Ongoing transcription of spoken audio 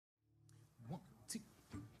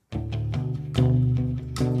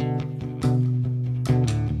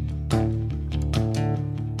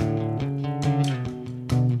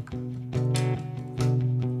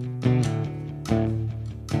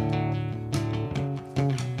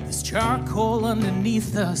charcoal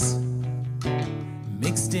underneath us,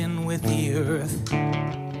 mixed in with the earth.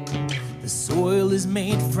 The soil is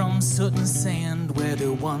made from soot and sand where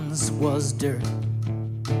there once was dirt.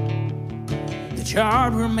 The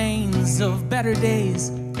charred remains of better days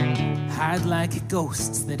hide like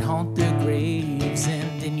ghosts that haunt their graves,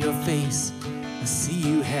 and in your face I see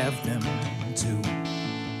you have them too.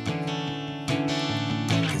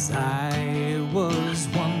 'Cause I was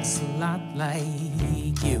once a lot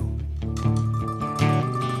like you.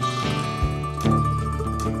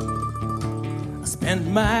 I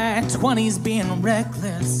spent my 20s being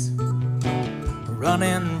reckless,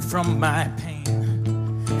 running from my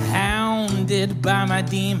pain, hounded by my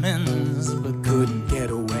demons, but couldn't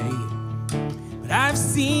get away. But I've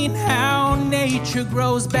seen how nature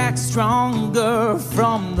grows back stronger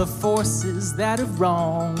from the forces that have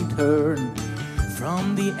wronged her.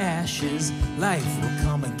 From the ashes, life will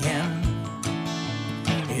come again.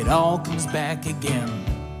 It all comes back again.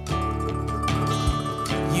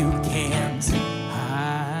 You can't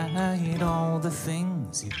hide all the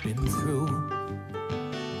things you've been through.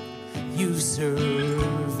 You've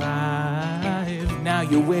survived, now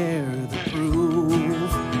you wear the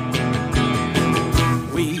proof.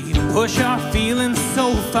 We push our feelings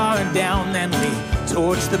so far down, then we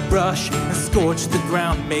torch the brush and scorch the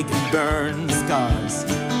ground, making burn scars.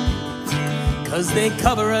 'Cause they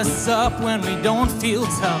cover us up when we don't feel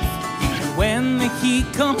tough. And when the heat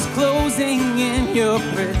comes closing in, you're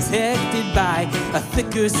protected by a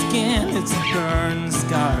thicker skin. It's a burn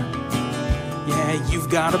scar. Yeah, you've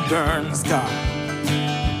got a burn scar.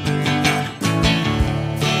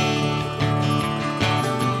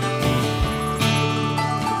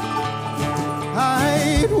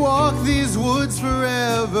 I'd walk these woods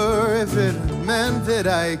forever if it meant that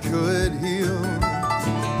I could heal.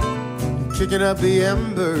 Kicking up the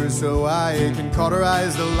embers so I can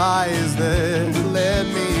cauterize the lies that led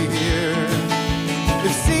me here.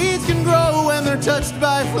 If seeds can grow when they're touched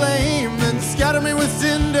by flame, then scatter me with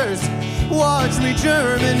cinders, watch me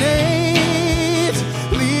germinate.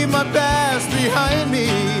 Leave my past behind me,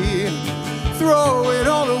 throw it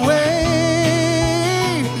all away.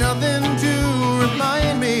 Nothing to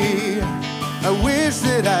remind me. I wish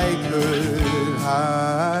that I could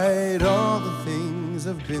hide all the things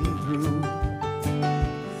I've been through.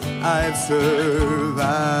 I've survived,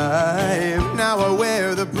 now I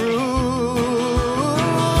wear the proof.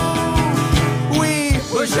 We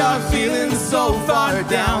push our feelings so far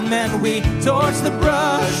down, then we torch the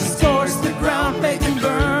brush, scorch the ground, making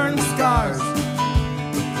burn scars.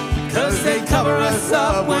 'Cause they cover us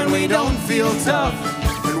up when we don't feel tough.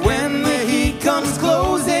 And when the heat comes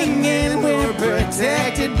closing in, we're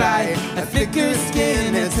protected by a thicker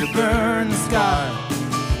skin. It's a burn scar.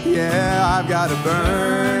 Yeah, I've got a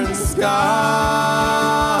burn scar.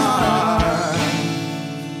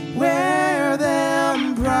 Wear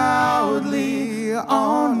them proudly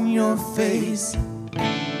on your face.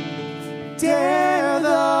 Dare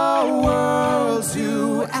the world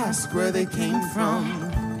to ask where they came from.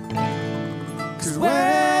 'Cause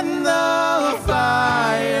when the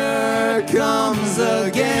fire comes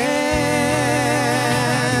again,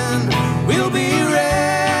 we'll be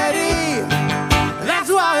ready. That's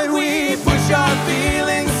why we push our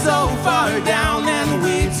feelings so far down, and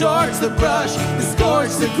we torch the brush and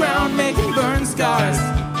scorch the ground, making burn scars.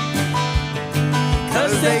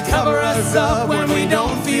 'Cause they cover us up when we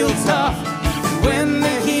don't feel tough. When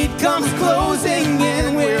the heat comes closing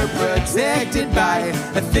in, we're protected by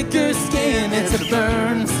a thicker skin. It's a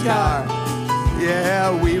burn scar. Yeah,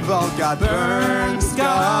 we've all got burn scars.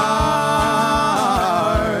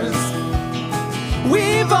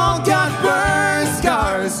 We've all got burn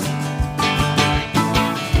scars.